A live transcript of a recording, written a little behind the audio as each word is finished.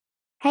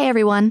Hey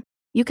everyone!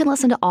 You can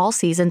listen to all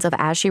seasons of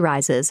As She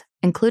Rises,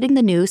 including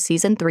the new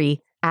Season 3,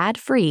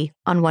 ad-free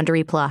on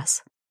Wondery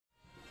Plus.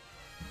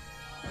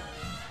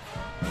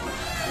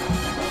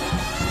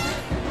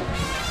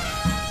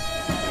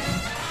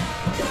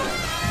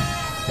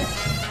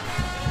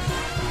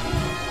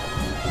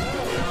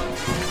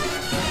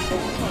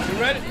 You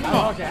ready? Come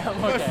on. Okay.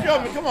 Let's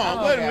show me. Come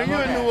on. Wait a minute.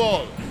 You're in New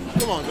Orleans.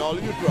 Come on,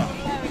 darling. You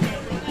try.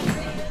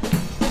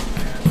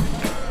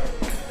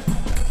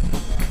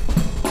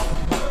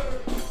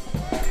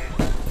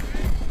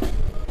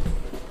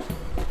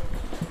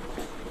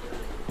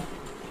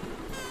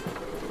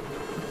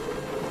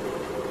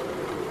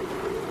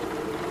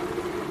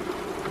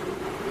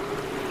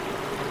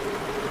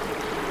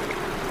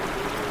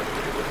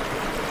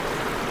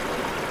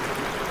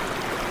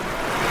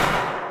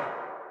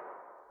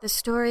 The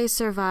story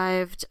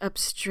survived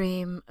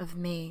upstream of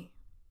me.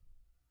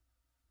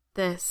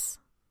 The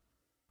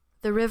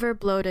river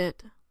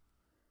bloated,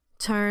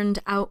 turned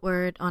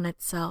outward on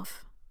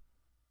itself.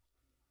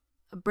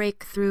 A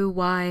breakthrough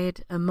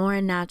wide, a more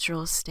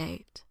natural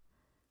state.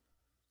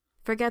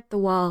 Forget the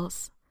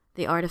walls,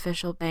 the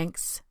artificial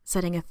banks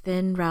setting a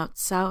thin route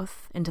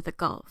south into the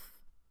Gulf.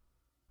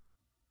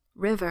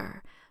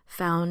 River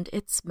found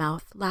its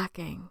mouth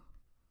lacking.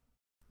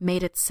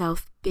 Made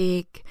itself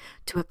big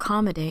to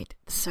accommodate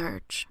the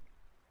surge.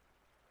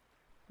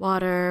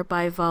 Water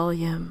by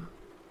volume,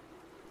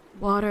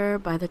 water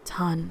by the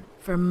ton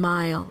for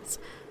miles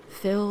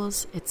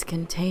fills its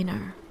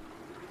container,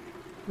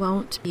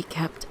 won't be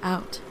kept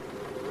out.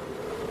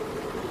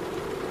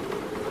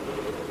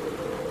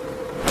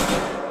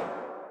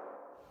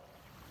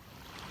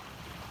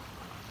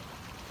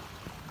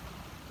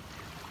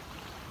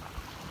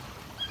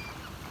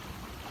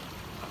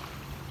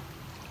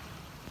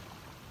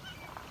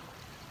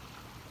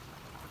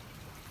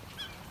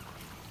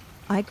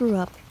 I grew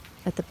up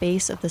at the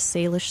base of the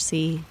Salish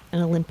Sea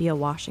in Olympia,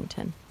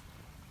 Washington.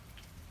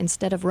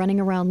 Instead of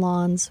running around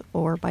lawns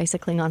or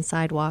bicycling on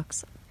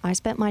sidewalks, I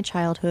spent my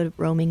childhood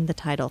roaming the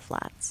tidal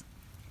flats.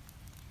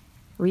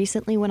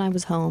 Recently, when I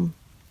was home,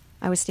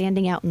 I was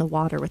standing out in the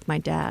water with my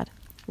dad,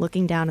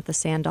 looking down at the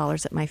sand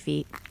dollars at my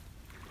feet.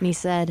 And he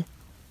said,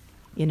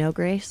 "You know,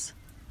 Grace,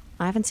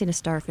 I haven't seen a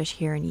starfish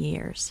here in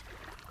years."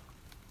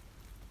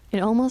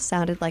 It almost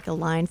sounded like a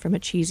line from a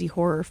cheesy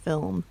horror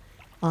film,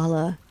 a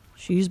la,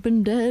 "She's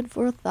been dead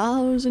for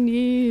 1,000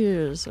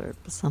 years," or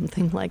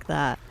something like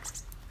that.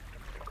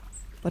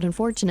 But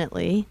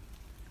unfortunately,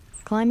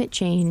 climate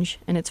change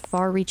and its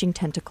far-reaching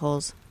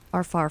tentacles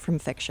are far from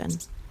fiction.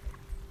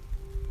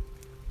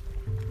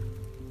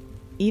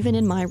 Even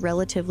in my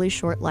relatively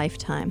short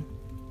lifetime,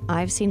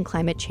 I've seen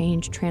climate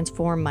change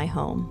transform my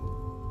home.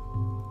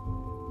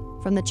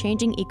 From the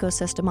changing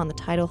ecosystem on the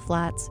tidal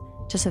flats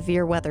to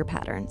severe weather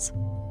patterns.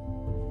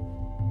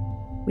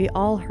 We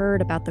all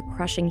heard about the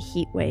crushing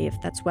heat wave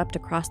that swept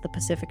across the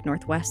Pacific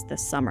Northwest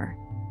this summer.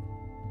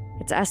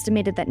 It's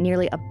estimated that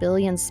nearly 1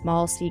 billion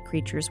small sea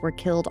creatures were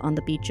killed on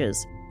the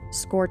beaches,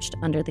 scorched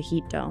under the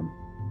heat dome.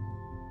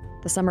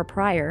 The summer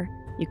prior,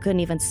 you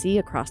couldn't even see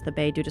across the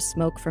bay due to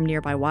smoke from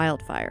nearby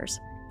wildfires,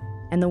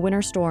 and the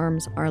winter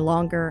storms are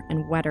longer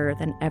and wetter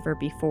than ever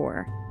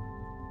before.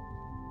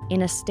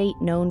 In a state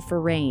known for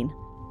rain,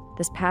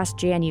 this past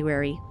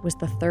January was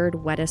the 3rd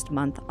wettest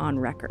month on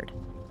record.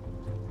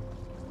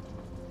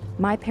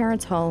 My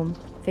parents' home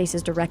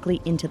faces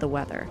directly into the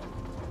weather.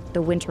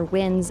 The winter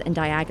winds and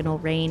diagonal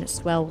rain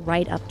swell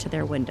right up to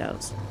their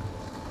windows.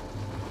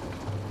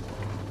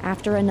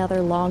 After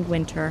another long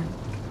winter,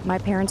 my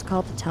parents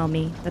called to tell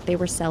me that they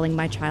were selling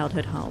my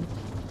childhood home.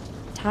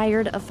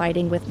 Tired of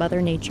fighting with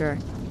Mother Nature,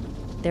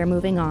 they're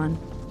moving on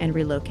and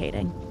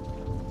relocating.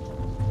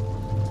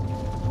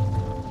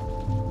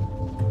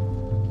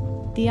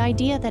 The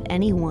idea that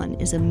anyone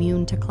is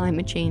immune to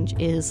climate change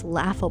is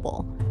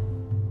laughable.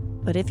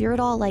 But if you're at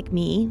all like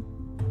me,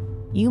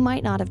 you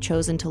might not have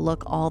chosen to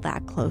look all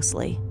that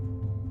closely.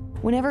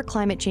 Whenever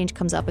climate change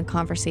comes up in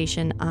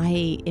conversation,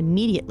 I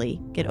immediately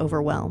get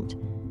overwhelmed.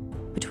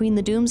 Between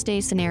the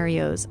doomsday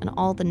scenarios and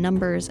all the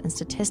numbers and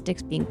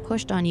statistics being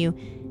pushed on you,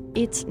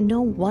 it's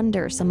no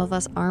wonder some of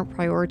us aren't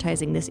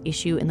prioritizing this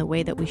issue in the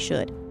way that we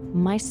should,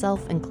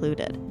 myself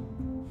included.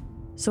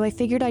 So I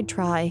figured I'd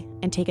try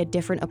and take a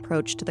different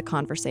approach to the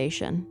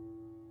conversation.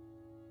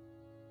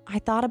 I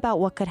thought about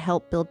what could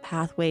help build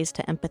pathways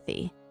to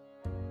empathy.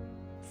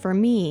 For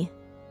me,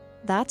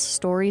 that's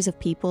stories of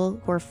people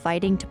who are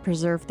fighting to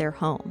preserve their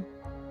home,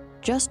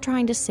 just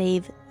trying to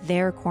save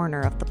their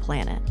corner of the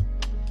planet.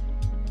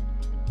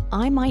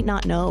 I might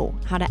not know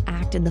how to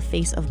act in the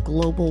face of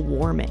global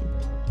warming,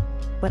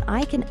 but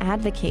I can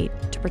advocate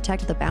to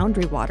protect the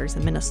boundary waters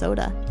in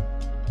Minnesota.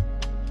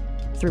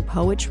 Through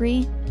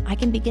poetry, I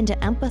can begin to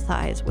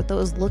empathize with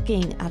those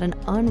looking at an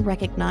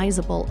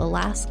unrecognizable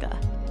Alaska.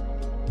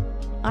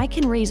 I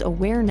can raise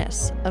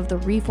awareness of the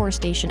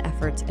reforestation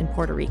efforts in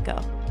Puerto Rico.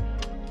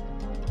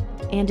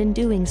 And in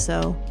doing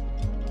so,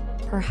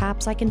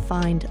 perhaps I can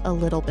find a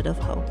little bit of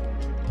hope.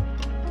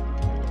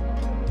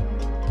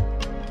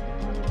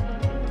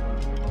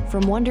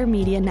 From Wonder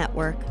Media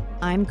Network,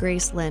 I'm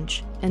Grace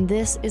Lynch, and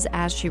this is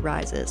As She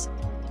Rises.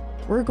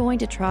 We're going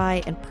to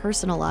try and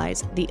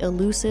personalize the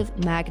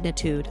elusive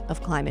magnitude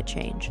of climate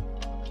change.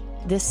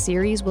 This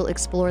series will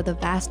explore the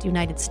vast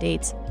United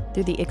States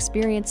through the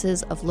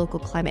experiences of local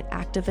climate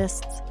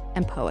activists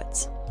and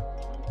poets.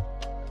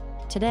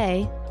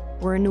 Today,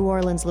 we're in New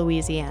Orleans,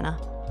 Louisiana.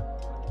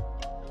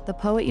 The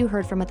poet you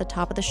heard from at the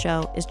top of the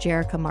show is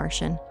Jerrica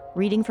Martian,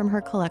 reading from her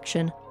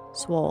collection,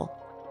 Swole.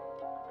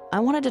 I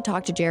wanted to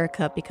talk to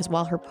Jerrica because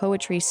while her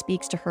poetry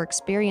speaks to her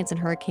experience in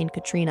Hurricane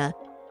Katrina,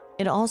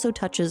 it also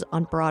touches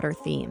on broader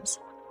themes,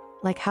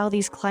 like how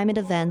these climate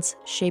events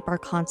shape our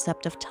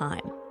concept of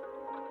time.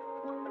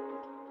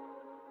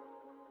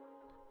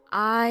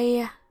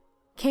 I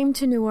came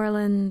to New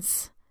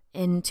Orleans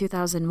in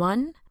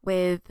 2001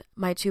 with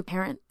my two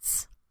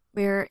parents.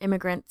 We're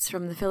immigrants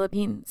from the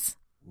Philippines.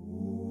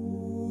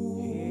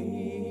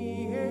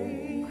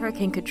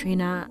 Hurricane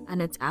Katrina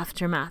and its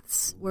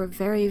aftermaths were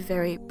very,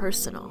 very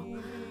personal.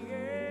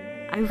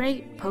 I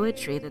write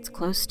poetry that's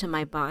close to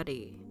my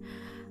body.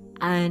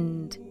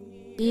 And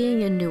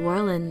being in New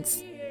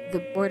Orleans, the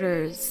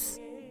borders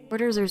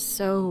are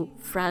so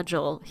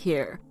fragile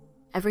here.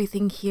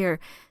 Everything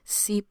here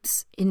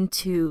seeps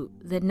into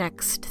the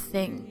next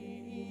thing.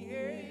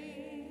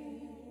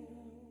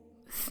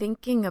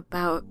 Thinking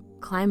about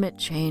climate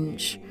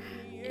change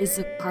is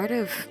a part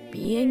of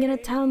being in a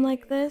town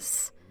like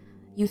this.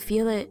 You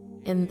feel it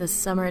in the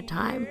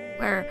summertime,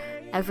 where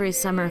every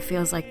summer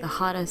feels like the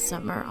hottest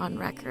summer on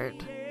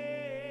record.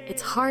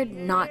 It's hard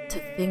not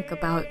to think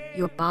about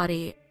your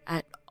body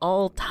at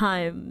all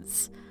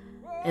times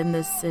in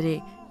this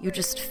city. You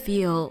just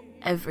feel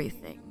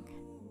everything.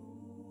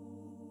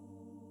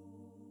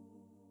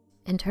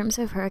 In terms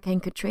of Hurricane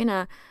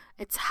Katrina,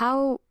 it's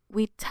how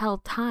we tell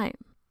time.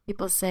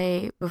 People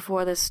say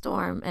before the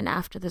storm and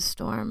after the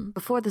storm.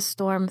 Before the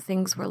storm,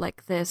 things were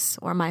like this,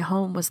 or my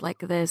home was like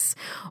this,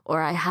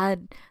 or I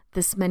had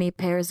this many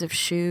pairs of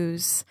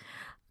shoes.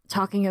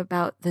 Talking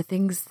about the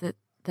things that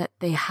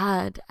they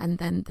had and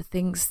then the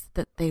things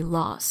that they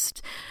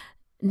lost.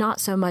 Not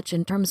so much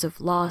in terms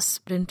of loss,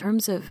 but in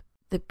terms of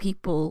the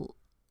people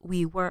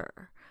we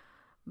were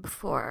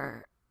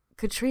before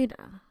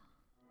Katrina.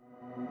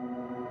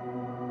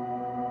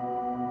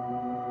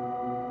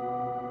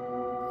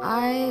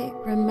 I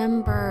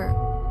remember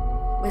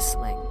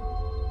whistling.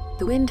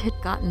 The wind had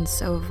gotten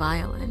so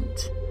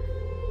violent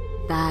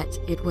that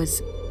it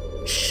was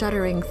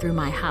shuddering through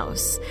my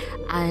house,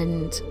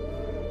 and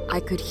I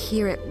could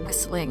hear it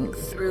whistling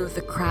through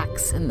the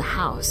cracks in the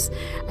house,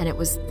 and it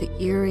was the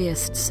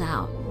eeriest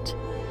sound.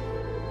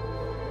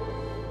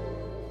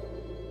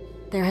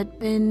 There had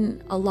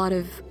been a lot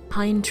of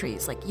pine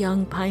trees, like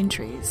young pine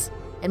trees,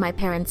 in my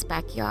parents'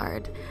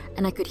 backyard,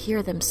 and I could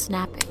hear them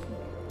snapping.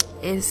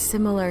 It is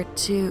similar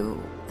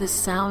to the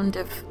sound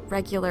of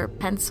regular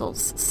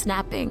pencils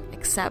snapping,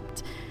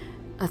 except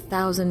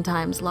 1,000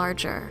 times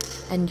larger,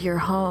 and your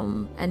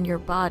home and your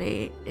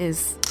body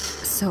is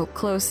so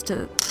close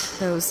to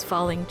those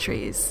falling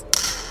trees.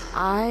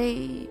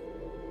 I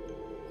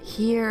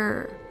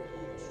hear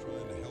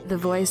the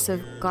voice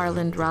of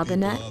Garland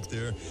Robinette.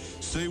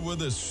 Stay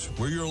with us.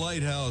 We're your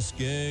lighthouse,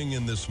 gang,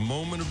 in this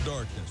moment of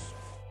darkness.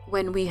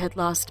 When we had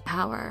lost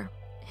power,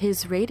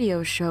 his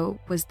radio show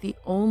was the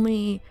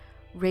only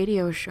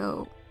radio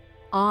show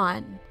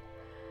on.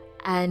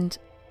 And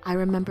I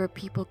remember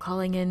people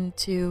calling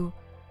into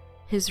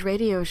his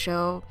radio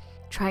show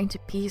trying to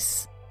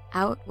piece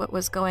out what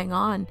was going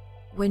on.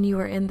 When you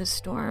were in the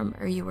storm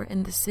or you were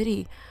in the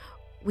city,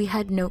 we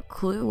had no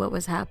clue what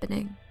was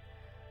happening.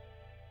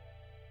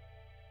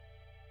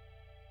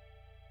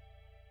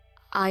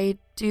 I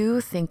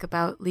do think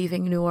about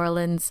leaving New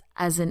Orleans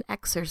as an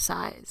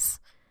exercise,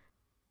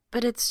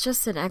 but it's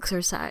just an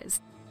exercise.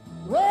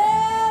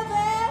 Well,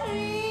 there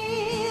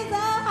is a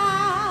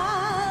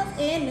house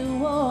in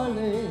New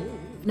Orleans.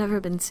 I've never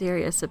been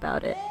serious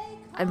about it.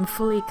 I'm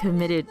fully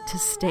committed to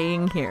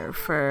staying here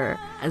for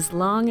as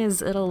long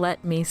as it'll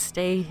let me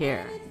stay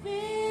here. It's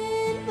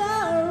been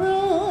the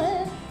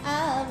ruin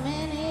of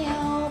many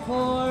a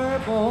poor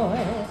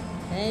boy.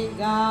 Thank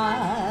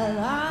God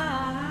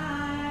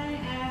I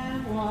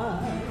am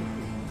one.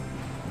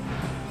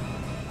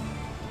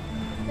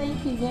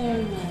 Thank you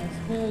very much.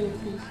 Very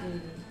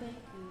appreciated. Thank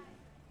you.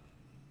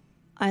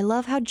 I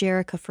love how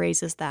Jerrica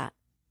phrases that.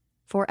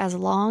 For as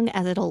long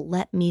as it'll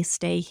let me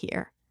stay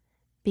here.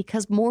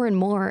 Because more and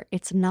more,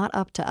 it's not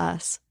up to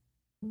us.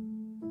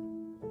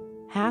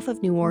 Half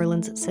of New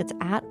Orleans sits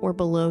at or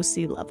below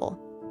sea level.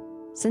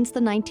 Since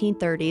the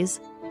 1930s,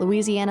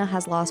 Louisiana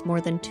has lost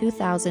more than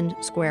 2,000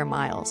 square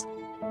miles.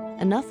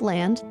 Enough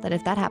land that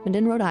if that happened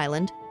in Rhode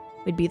Island,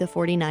 we'd be the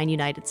 49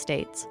 United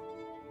States.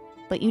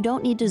 But you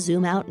don't need to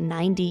zoom out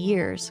 90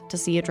 years to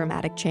see a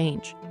dramatic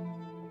change.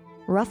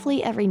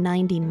 Roughly every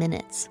 90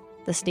 minutes,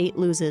 the state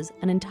loses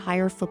an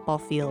entire football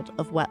field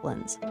of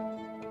wetlands.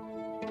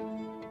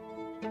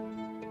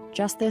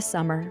 Just this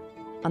summer,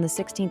 on the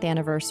 16th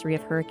anniversary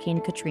of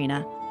Hurricane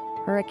Katrina,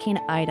 Hurricane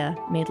Ida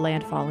made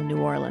landfall in New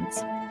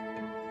Orleans.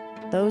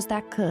 Those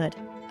that could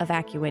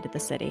evacuated the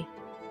city.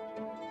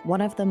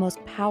 one of the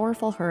most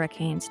powerful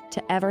hurricanes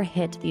to ever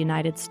hit the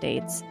United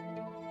States,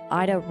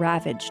 Ida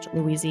ravaged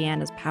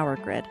Louisiana's power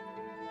grid,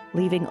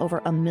 leaving over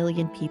 1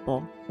 million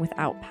people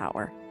without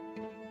power.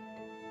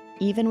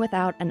 Even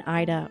without an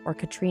Ida or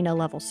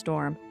Katrina-level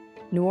storm,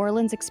 New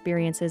Orleans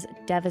experiences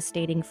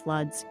devastating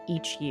floods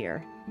each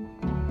year.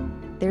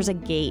 There's a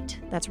gate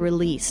that's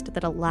released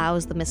that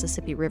allows the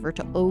Mississippi River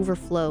to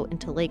overflow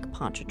into Lake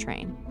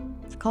Pontchartrain.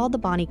 It's called the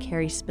Bonnie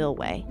Carey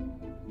Spillway.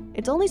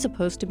 It's only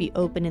supposed to be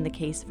open in the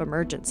case of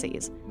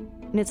emergencies.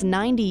 In its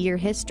 90-year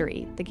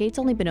history, the gate's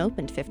only been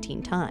opened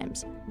 15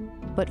 times,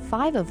 but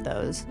 5 of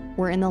those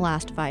were in the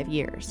last 5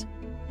 years.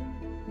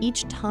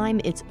 Each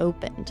time it's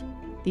opened,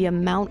 the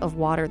amount of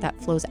water that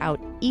flows out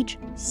each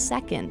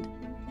second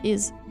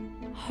is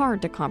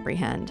hard to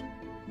comprehend.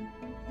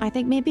 I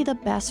think maybe the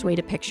best way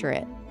to picture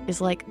it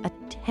is like a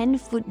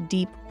 10-foot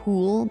deep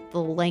pool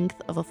the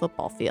length of a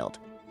football field.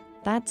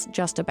 That's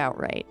just about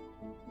right.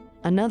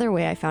 Another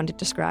way I found it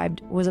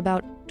described was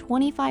about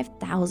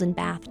 25,000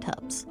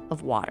 bathtubs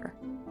of water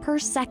per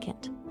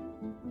second.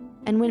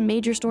 And when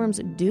major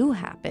storms do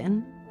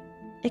happen,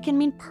 it can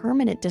mean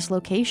permanent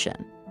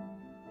dislocation.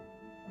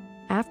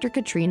 After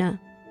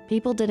Katrina,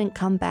 people didn't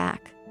come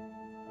back.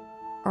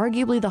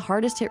 Arguably the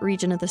hardest hit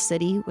region of the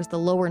city was the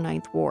lower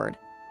Ninth Ward.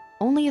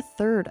 Only a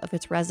third of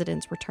its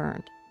residents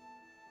returned.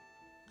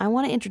 I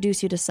want to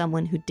introduce you to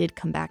someone who did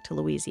come back to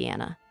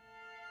Louisiana,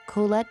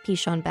 Colette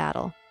Pichon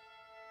Battle.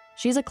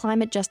 She's a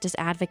climate justice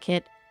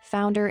advocate,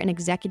 founder and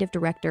executive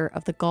director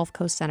of the Gulf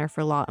Coast Center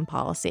for Law and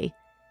Policy.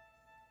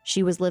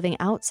 She was living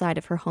outside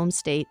of her home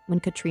state when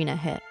Katrina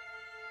hit.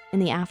 In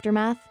the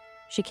aftermath,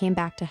 she came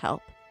back to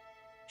help.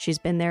 She's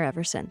been there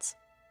ever since.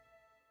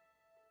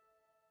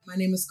 My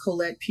name is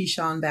Colette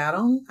Pichon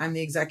Battle. I'm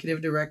the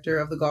executive director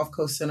of the Gulf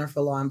Coast Center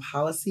for Law and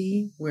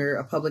Policy. We're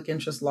a public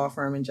interest law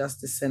firm and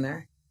justice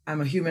center. I'm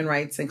a human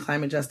rights and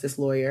climate justice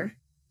lawyer,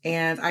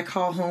 and I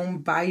call home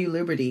Bayou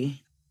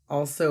Liberty,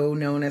 also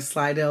known as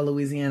Slidell,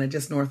 Louisiana,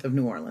 just north of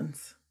New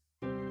Orleans.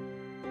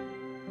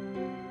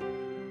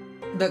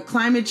 The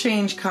climate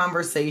change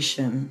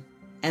conversation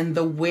and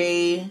the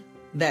way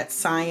that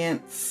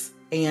science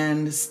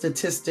and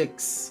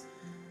statistics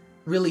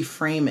really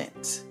frame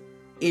it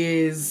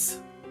is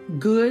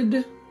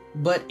good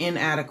but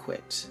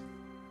inadequate.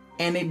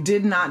 And it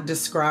did not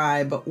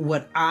describe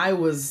what I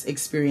was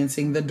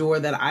experiencing, the door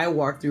that I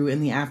walked through in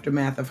the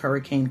aftermath of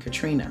Hurricane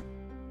Katrina.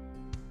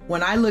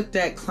 When I looked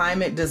at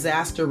climate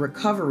disaster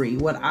recovery,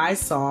 what I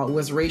saw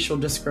was racial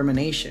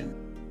discrimination.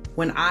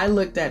 When I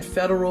looked at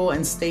federal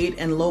and state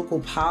and local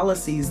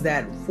policies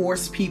that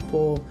force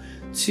people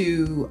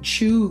to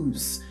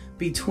choose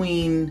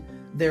between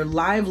their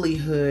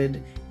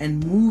livelihood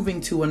and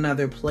moving to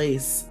another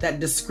place, that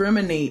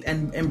discriminate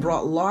and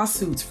brought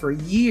lawsuits for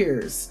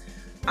years,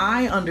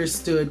 I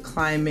understood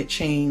climate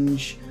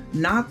change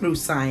not through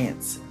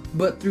science,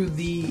 but through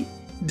the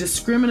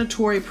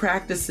discriminatory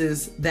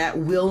practices that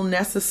will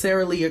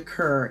necessarily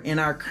occur in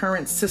our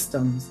current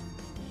systems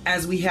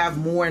as we have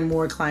more and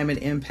more climate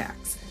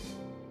impacts.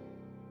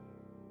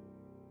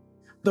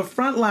 The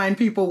frontline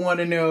people want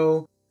to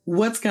know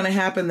what's going to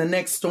happen the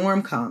next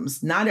storm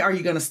comes. Not are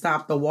you going to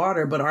stop the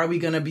water, but are we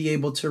going to be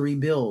able to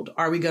rebuild?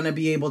 Are we going to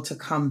be able to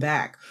come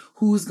back?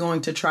 Who's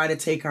going to try to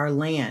take our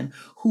land?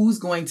 Who's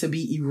going to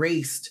be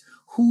erased?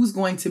 Who's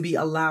going to be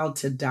allowed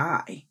to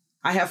die?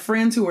 I have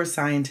friends who are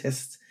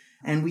scientists,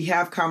 and we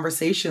have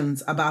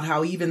conversations about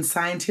how even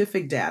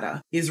scientific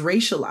data is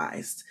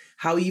racialized,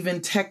 how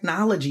even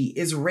technology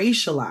is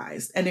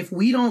racialized. And if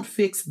we don't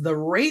fix the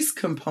race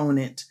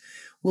component,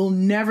 we'll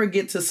never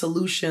get to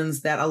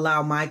solutions that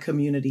allow my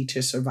community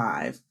to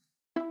survive.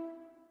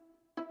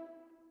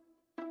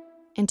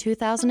 In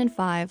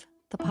 2005,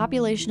 the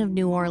population of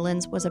New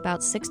Orleans was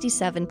about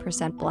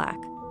 67% Black.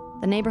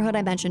 The neighborhood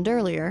I mentioned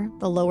earlier,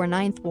 the lower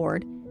Ninth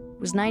Ward,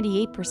 was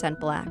 98%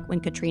 Black when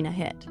Katrina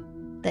hit.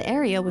 The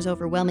area was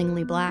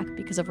overwhelmingly Black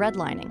because of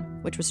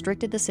redlining, which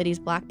restricted the city's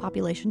Black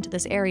population to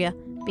this area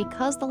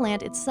because the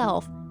land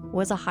itself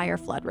was a higher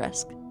flood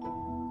risk.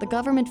 The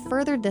government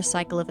furthered this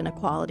cycle of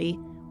inequality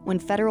when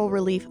federal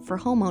relief for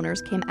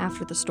homeowners came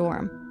after the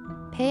storm.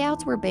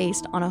 Payouts were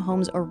based on a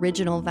home's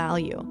original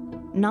value,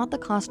 not the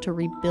cost to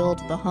rebuild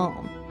the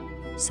home.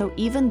 So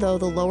even though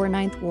the lower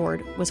Ninth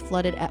Ward was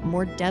flooded at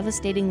more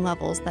devastating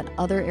levels than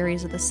other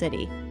areas of the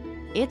city,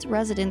 its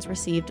residents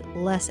received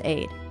less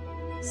aid,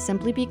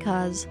 simply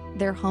because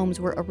their homes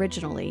were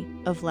originally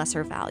of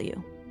lesser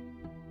value.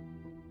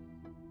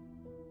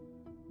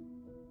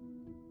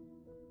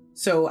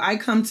 So I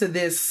come to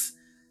this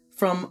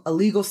from a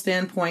legal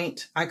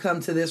standpoint. I come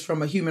to this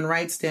from a human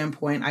rights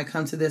standpoint. I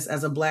come to this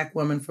as a Black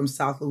woman from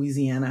South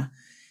Louisiana.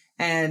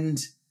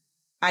 And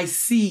I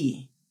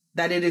see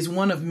that it is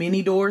one of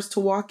many doors to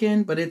walk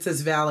in, but it's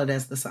as valid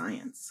as the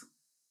science.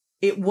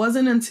 It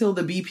wasn't until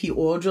the BP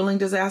oil drilling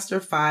disaster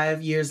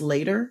 5 years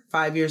later,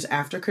 5 years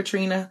after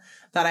Katrina,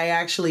 that I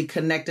actually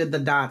connected the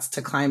dots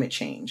to climate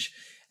change.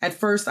 At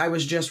first, I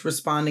was just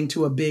responding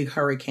to a big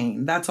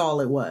hurricane. That's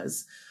all it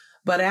was.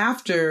 But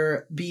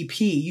after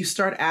BP, you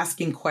start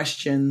asking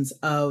questions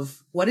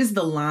of what is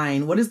the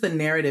line? What is the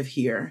narrative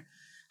here?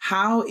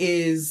 How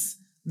is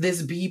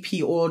this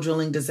BP oil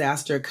drilling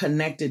disaster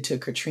connected to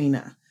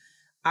Katrina?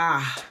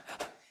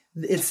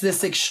 It's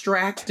this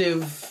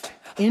extractive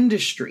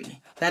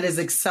industry that is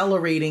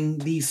accelerating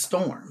these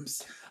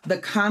storms. The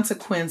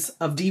consequence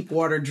of deep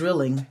water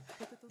drilling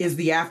is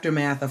the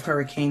aftermath of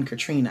Hurricane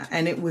Katrina.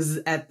 And it was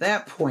at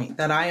that point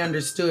that I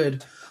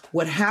understood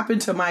what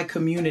happened to my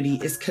community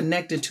is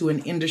connected to an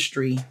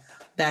industry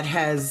that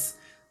has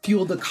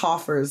fueled the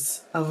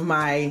coffers of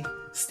my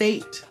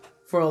state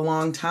for a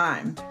long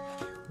time.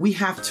 We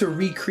have to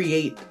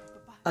recreate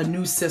a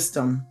new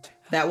system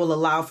that will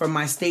allow for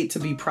my state to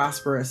be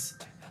prosperous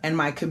and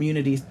my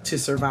community to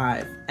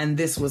survive. And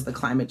this was the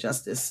climate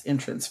justice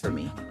entrance for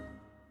me.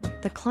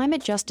 The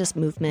climate justice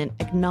movement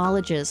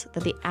acknowledges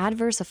that the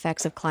adverse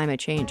effects of climate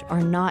change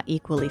are not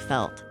equally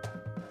felt.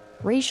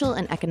 Racial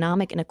and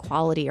economic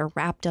inequality are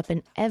wrapped up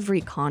in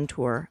every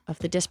contour of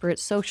the disparate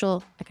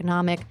social,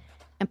 economic,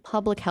 and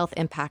public health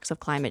impacts of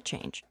climate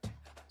change.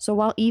 So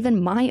while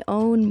even my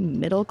own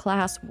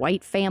middle-class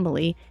white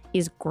family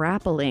is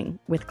grappling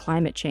with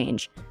climate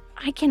change,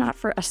 I cannot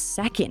for a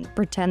second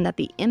pretend that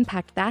the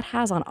impact that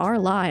has on our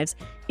lives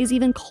is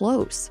even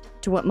close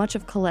to what much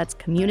of Colette's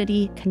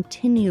community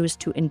continues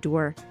to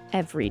endure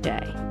every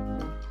day.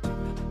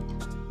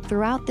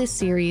 Throughout this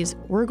series,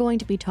 we're going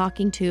to be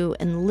talking to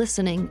and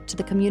listening to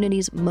the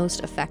communities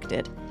most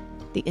affected,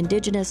 the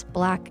Indigenous,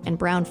 Black, and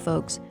Brown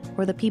folks,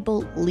 or the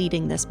people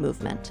leading this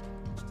movement.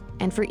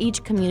 And for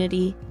each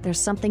community, there's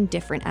something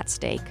different at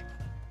stake.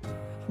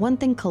 One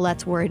thing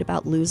Colette's worried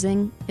about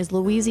losing is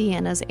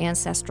Louisiana's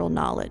ancestral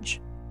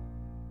knowledge.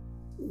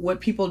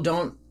 What people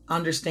don't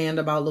understand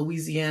about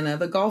Louisiana,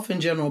 the Gulf in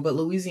general, but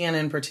Louisiana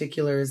in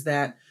particular, is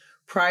that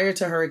prior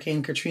to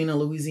Hurricane Katrina,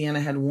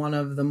 Louisiana had one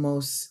of the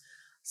most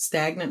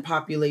stagnant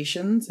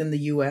populations in the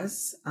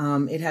U.S.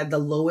 It had the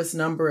lowest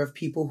number of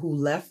people who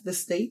left the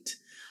state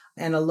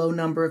and a low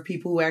number of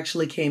people who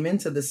actually came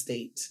into the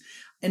state.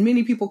 And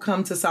many people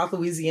come to South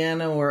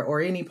Louisiana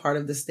or any part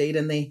of the state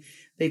and they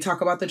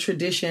talk about the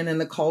tradition and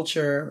the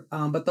culture,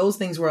 but those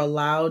things were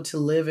allowed to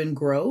live and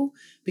grow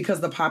because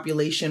the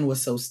population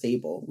was so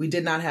stable. We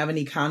did not have an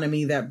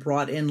economy that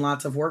brought in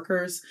lots of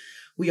workers.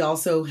 We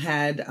also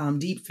had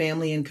deep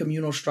family and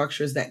communal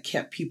structures that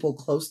kept people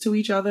close to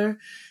each other.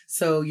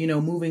 So,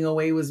 moving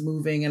away was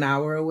moving an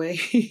hour away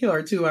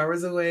or 2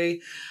 hours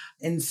away.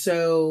 And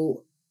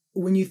so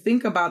when you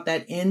think about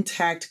that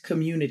intact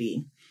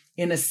community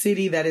in a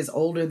city that is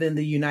older than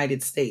the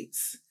United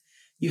States,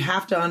 you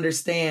have to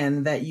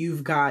understand that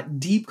you've got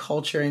deep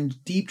culture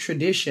and deep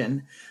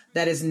tradition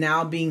that is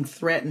now being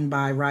threatened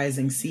by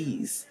rising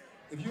seas.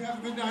 If you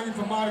haven't been down here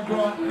for Mardi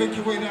Gras, make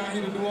your way down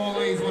here to New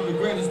Orleans, one of the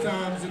greatest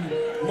times in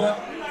the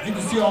month. You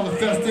can see all the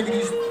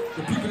festivities,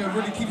 the people that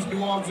really keeps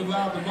New Orleans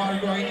alive, the Mardi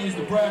Gras Indians,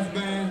 the brass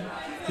band,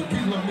 the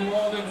people of New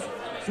Orleans.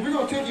 So we're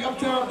going to take you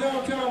uptown,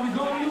 downtown. We're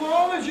going to New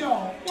Orleans,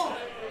 y'all. 1,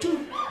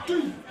 2,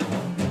 3.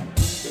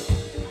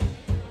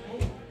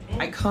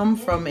 I come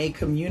from a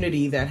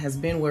community that has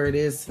been where it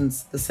is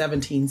since the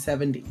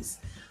 1770s.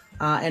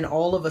 And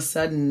all of a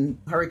sudden,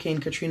 Hurricane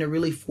Katrina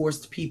really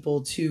forced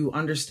people to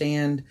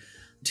understand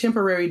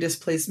temporary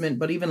displacement,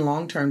 but even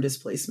long-term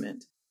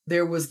displacement.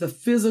 There was the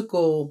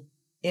physical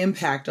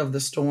impact of the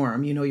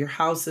storm. Your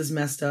house is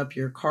messed up,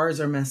 your cars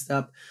are messed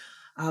up.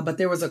 But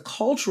there was a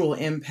cultural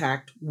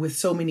impact with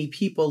so many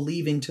people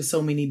leaving to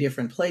so many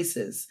different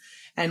places.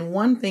 And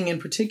one thing in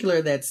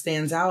particular that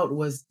stands out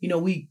was,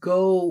 we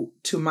go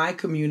to my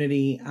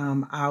community,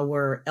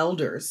 our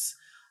elders,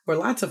 for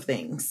lots of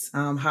things.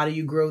 How do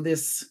you grow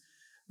this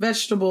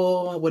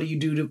vegetable? What do you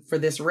do for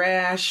this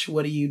rash?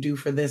 What do you do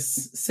for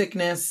this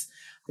sickness?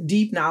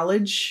 Deep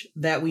knowledge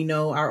that we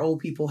know our old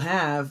people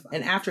have.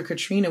 And after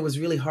Katrina was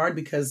really hard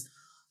because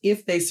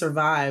if they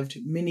survived,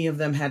 many of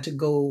them had to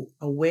go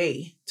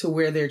away to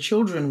where their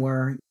children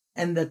were.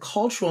 And the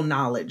cultural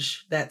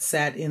knowledge that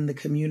sat in the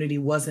community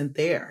wasn't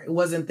there. It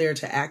wasn't there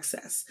to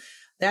access.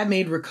 That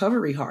made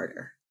recovery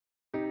harder.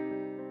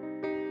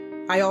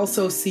 I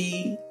also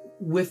see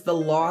with the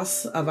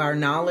loss of our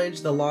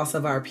knowledge, the loss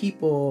of our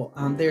people,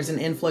 there's an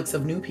influx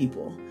of new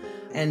people.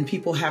 And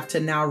people have to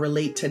now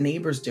relate to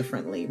neighbors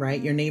differently,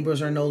 right? Your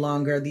neighbors are no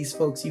longer these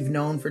folks you've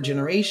known for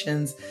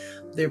generations.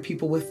 They're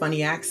people with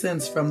funny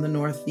accents from the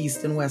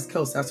Northeast and West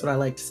Coast. That's what I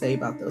like to say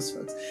about those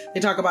folks. They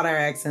talk about our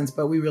accents,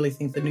 but we really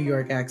think the New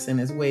York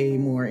accent is way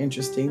more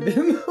interesting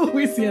than the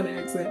Louisiana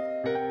accent.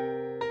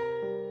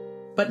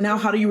 But now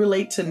how do you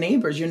relate to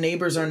neighbors? Your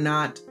neighbors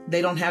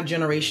they don't have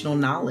generational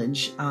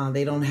knowledge.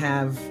 They don't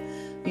have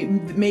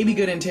maybe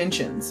good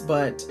intentions,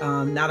 but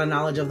not a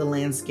knowledge of the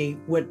landscape,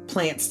 what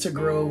plants to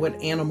grow, what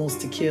animals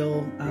to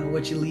kill,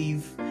 what you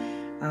leave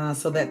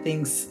so that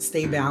things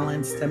stay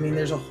balanced. I mean,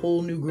 there's a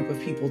whole new group of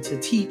people to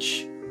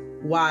teach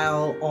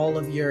while all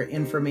of your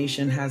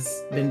information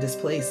has been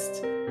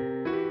displaced.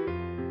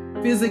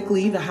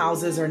 Physically, the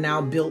houses are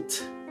now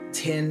built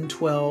 10,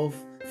 12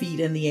 feet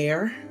in the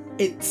air.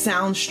 It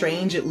sounds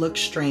strange, it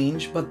looks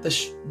strange, but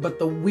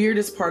the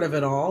weirdest part of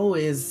it all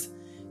is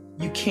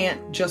you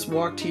can't just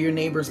walk to your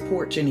neighbor's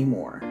porch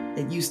anymore.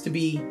 It used to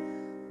be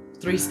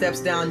 3 steps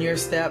down your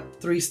step,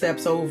 3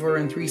 steps over,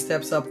 and 3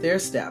 steps up their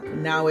step.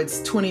 Now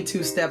it's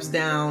 22 steps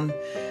down,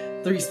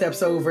 3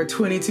 steps over,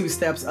 22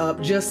 steps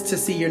up, just to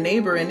see your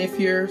neighbor. And if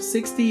you're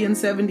 60 and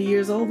 70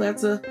 years old,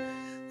 that's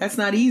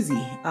not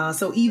easy.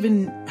 So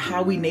even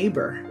how we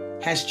neighbor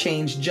has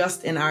changed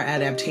just in our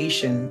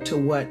adaptation to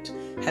what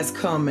has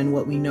come and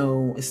what we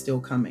know is still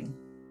coming.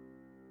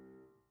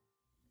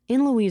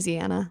 In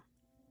Louisiana,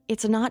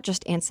 it's not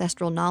just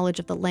ancestral knowledge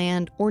of the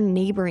land or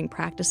neighboring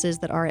practices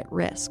that are at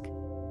risk.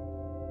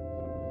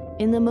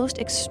 In the most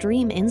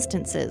extreme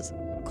instances,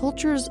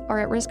 cultures are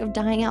at risk of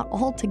dying out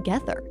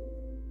altogether.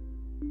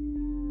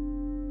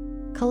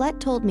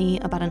 Colette told me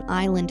about an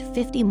island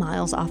 50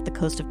 miles off the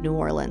coast of New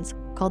Orleans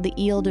called the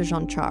Ile de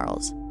Jean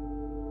Charles.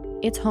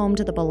 It's home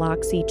to the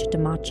Biloxi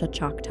Chitimacha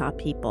Choctaw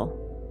people.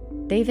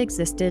 They've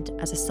existed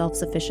as a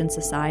self-sufficient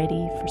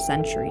society for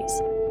centuries.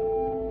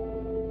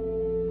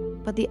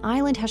 But the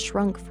island has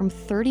shrunk from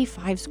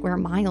 35 square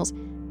miles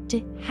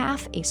to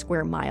half a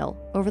square mile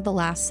over the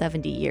last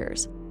 70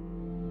 years.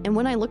 And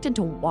when I looked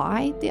into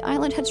why the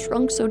island had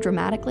shrunk so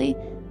dramatically,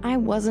 I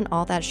wasn't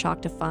all that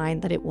shocked to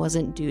find that it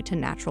wasn't due to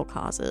natural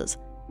causes.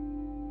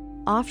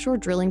 Offshore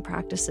drilling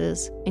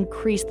practices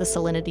increase the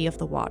salinity of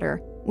the water,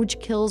 which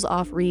kills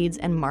off reeds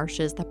and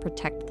marshes that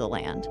protect the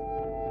land.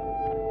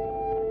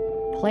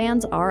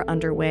 Plans are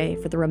underway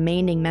for the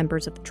remaining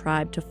members of the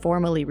tribe to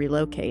formally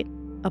relocate,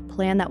 a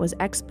plan that was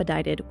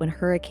expedited when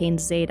Hurricane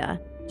Zeta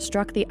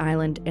struck the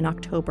island in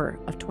October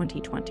of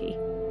 2020.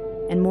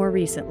 And more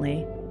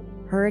recently,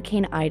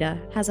 Hurricane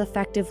Ida has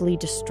effectively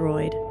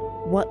destroyed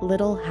what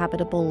little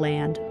habitable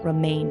land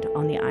remained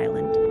on the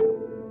island.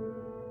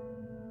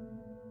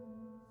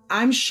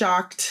 I'm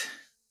shocked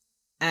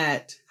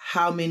at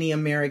how many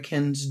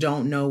Americans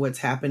don't know what's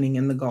happening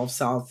in the Gulf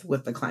South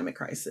with the climate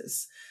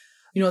crisis.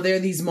 You know, there are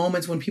these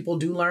moments when people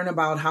do learn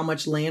about how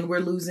much land we're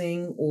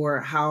losing or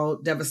how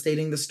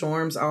devastating the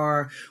storms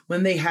are,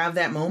 when they have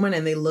that moment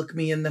and they look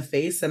me in the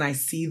face and I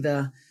see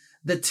the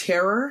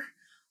terror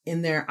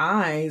in their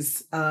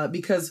eyes,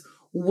 because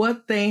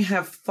what they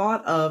have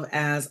thought of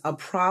as a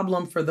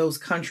problem for those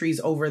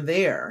countries over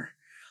there,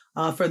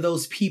 for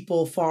those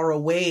people far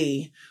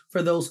away,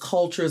 for those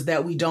cultures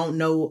that we don't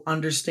know,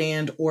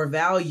 understand, or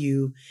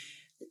value,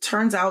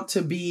 turns out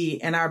to be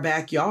in our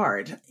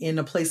backyard, in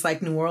a place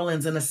like New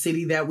Orleans, in a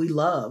city that we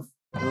love.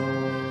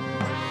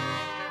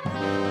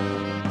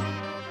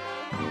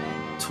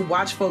 To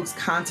watch folks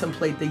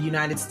contemplate the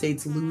United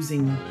States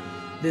losing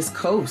this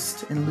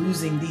coast and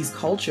losing these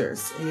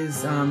cultures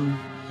is,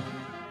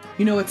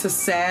 it's a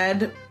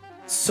sad,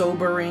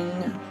 sobering,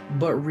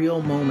 but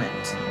real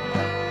moment.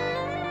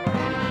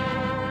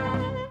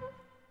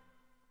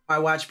 I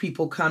watch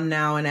people come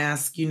now and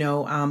ask,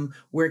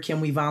 where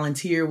can we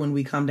volunteer when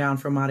we come down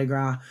for Mardi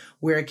Gras?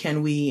 Where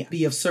can we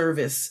be of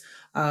service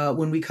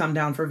when we come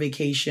down for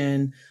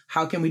vacation?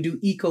 How can we do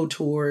eco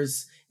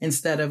tours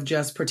instead of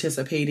just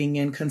participating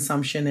in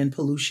consumption and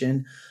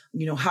pollution?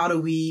 How do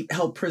we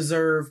help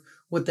preserve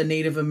what the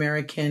Native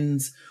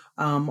Americans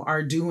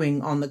are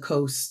doing on the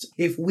coast?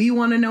 If we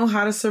want to know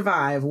how to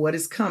survive what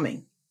is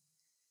coming,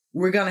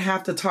 we're going to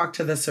have to talk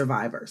to the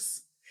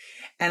survivors.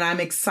 And I'm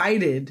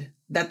excited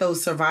that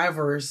those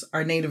survivors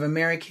are Native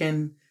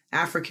American,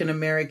 African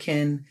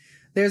American.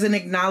 There's an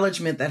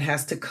acknowledgement that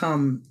has to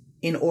come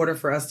in order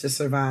for us to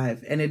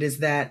survive. And it is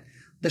that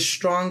the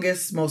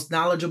strongest, most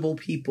knowledgeable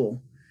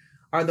people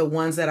are the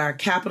ones that our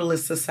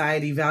capitalist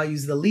society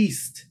values the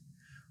least.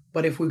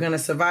 But if we're going to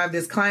survive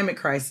this climate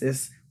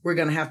crisis, we're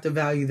going to have to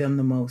value them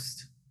the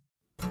most.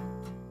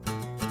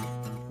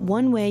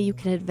 One way you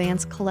can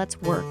advance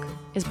Colette's work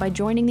is by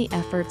joining the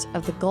efforts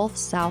of the Gulf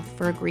South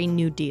for a Green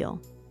New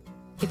Deal.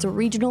 It's a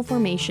regional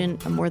formation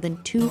of more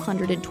than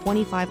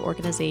 225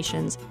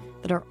 organizations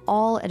that are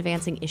all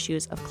advancing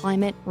issues of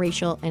climate,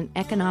 racial, and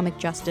economic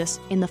justice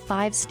in the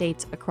 5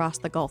 states across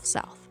the Gulf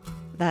South.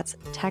 That's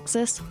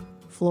Texas,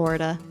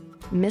 Florida,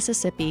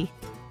 Mississippi,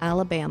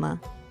 Alabama,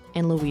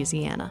 and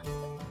Louisiana.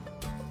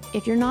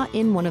 If you're not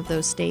in one of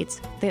those states,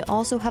 they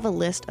also have a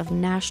list of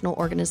national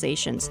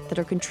organizations that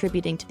are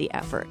contributing to the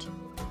effort.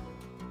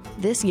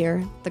 This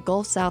year, the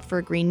Gulf South for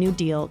a Green New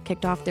Deal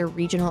kicked off their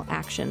regional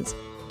actions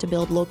to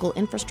build local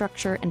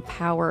infrastructure and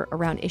power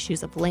around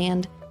issues of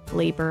land,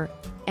 labor,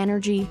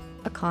 energy,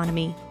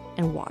 economy,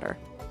 and water.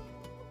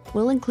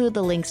 We'll include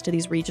the links to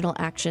these regional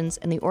actions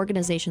and the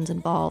organizations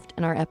involved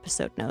in our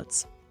episode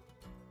notes.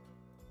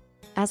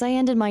 As I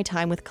ended my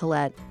time with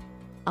Colette,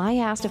 I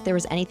asked if there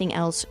was anything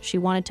else she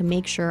wanted to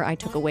make sure I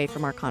took away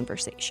from our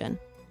conversation.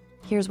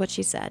 Here's what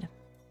she said.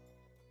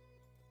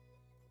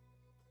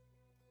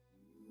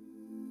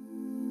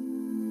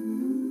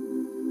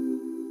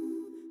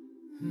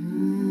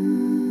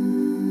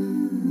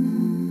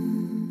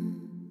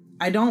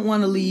 I don't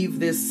want to leave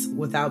this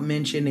without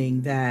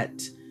mentioning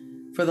that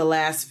for the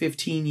last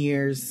 15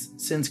 years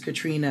since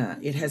Katrina,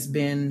 it has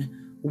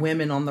been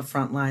women on the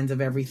front lines of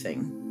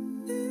everything.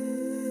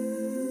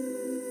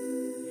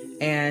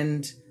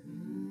 And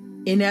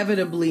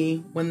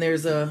inevitably, when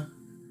there's a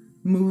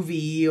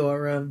movie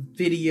or a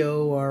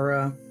video or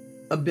a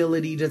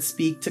ability to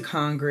speak to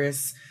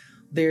Congress,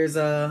 There's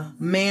a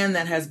man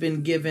that has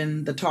been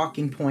given the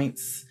talking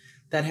points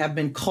that have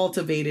been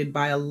cultivated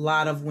by a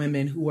lot of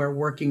women who are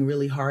working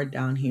really hard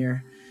down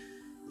here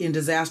in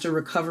disaster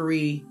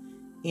recovery,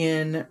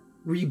 in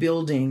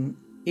rebuilding.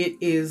 It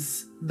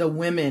is the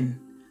women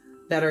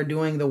that are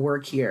doing the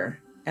work here.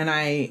 And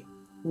I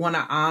want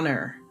to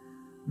honor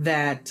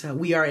that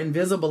we are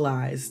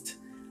invisibilized.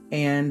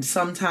 And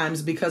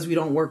sometimes because we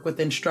don't work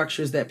within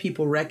structures that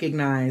people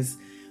recognize,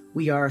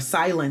 we are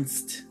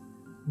silenced.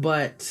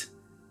 But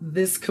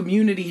this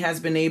community has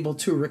been able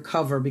to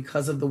recover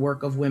because of the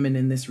work of women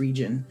in this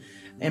region,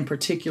 in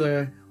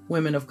particular,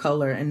 women of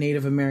color and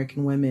Native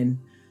American women.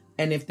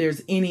 And if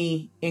there's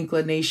any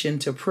inclination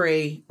to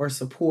pray or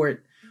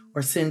support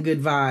or send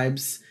good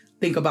vibes,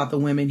 think about the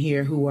women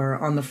here who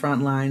are on the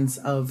front lines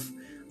of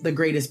the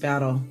greatest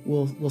battle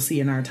we'll see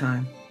in our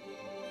time.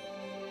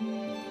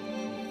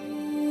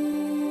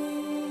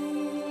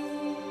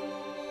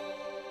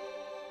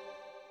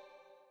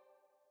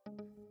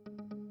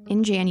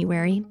 In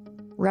January,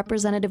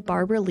 Representative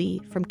Barbara Lee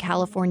from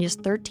California's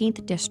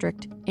 13th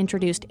District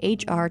introduced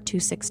H.R.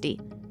 260,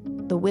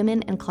 the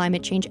Women and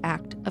Climate Change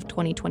Act of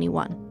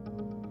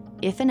 2021.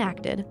 If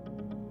enacted,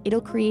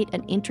 it'll create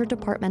an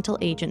interdepartmental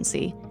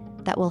agency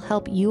that will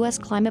help U.S.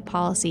 climate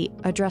policy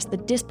address the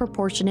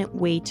disproportionate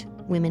weight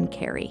women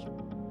carry.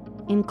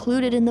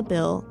 Included in the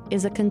bill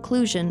is a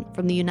conclusion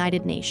from the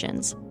United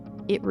Nations.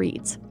 It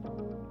reads,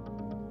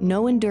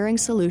 "No enduring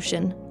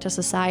solution to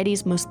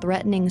society's most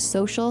threatening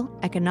social,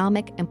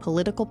 economic, and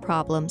political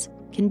problems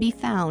can be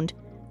found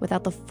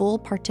without the full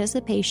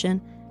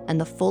participation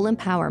and the full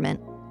empowerment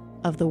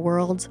of the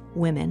world's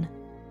women."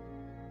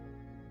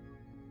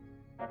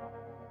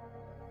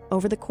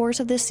 Over the course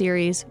of this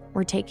series,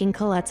 we're taking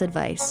Colette's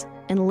advice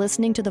and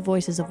listening to the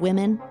voices of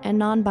women and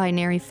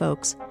non-binary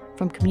folks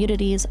from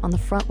communities on the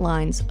front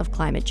lines of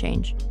climate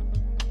change.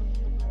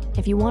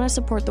 If you want to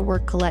support the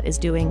work Colette is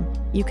doing,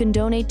 you can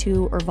donate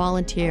to or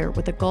volunteer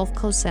with the Gulf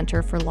Coast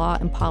Center for Law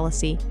and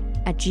Policy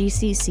at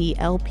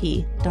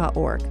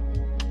gcclp.org.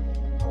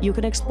 You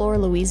can explore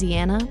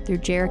Louisiana through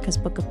Jerica's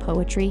book of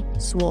poetry,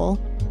 Swole,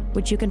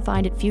 which you can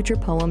find at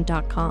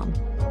futurepoem.com.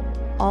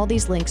 All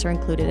these links are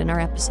included in our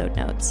episode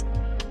notes.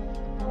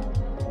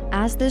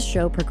 As this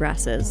show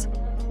progresses,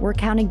 we're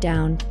counting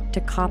down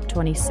to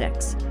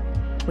COP26,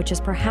 which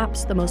is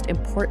perhaps the most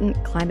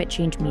important climate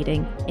change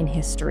meeting in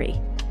history.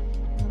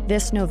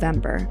 This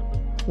November,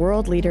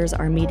 world leaders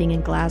are meeting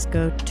in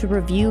Glasgow to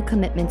review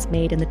commitments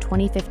made in the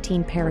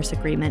 2015 Paris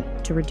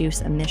Agreement to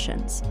reduce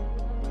emissions.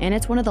 And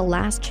it's one of the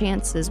last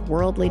chances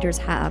world leaders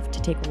have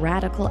to take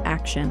radical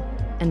action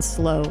and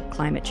slow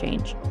climate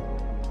change.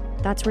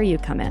 That's where you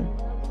come in.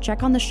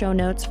 Check on the show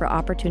notes for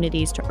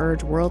opportunities to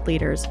urge world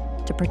leaders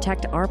to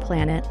protect our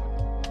planet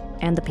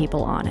and the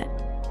people on it.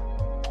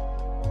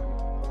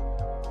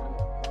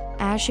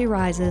 As She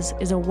Rises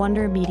is a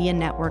Wonder Media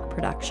Network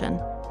production.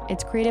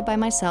 It's created by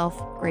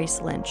myself,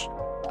 Grace Lynch.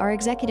 Our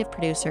executive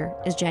producer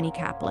is Jenny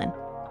Kaplan.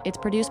 It's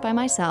produced by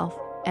myself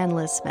and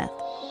Liz Smith,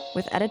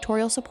 with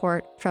editorial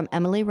support from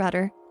Emily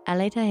Rudder,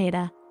 L.A.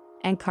 Tejeda,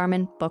 and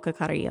Carmen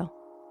Bocacarrillo.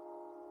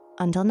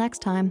 Until next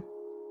time.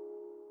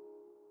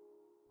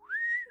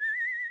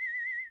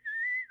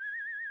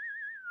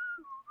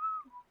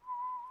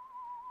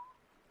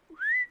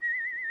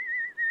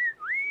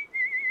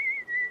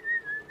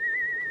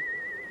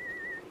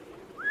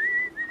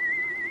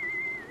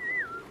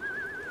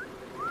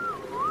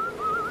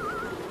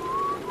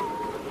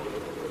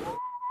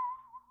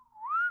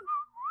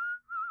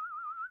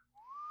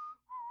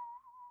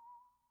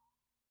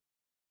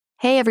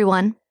 Hey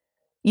everyone!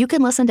 You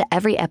can listen to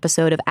every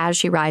episode of As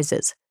She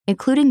Rises,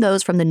 including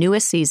those from the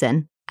newest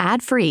season,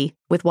 ad-free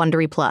with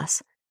Wondery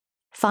Plus.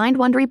 Find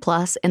Wondery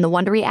Plus in the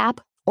Wondery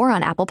app or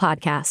on Apple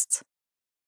Podcasts.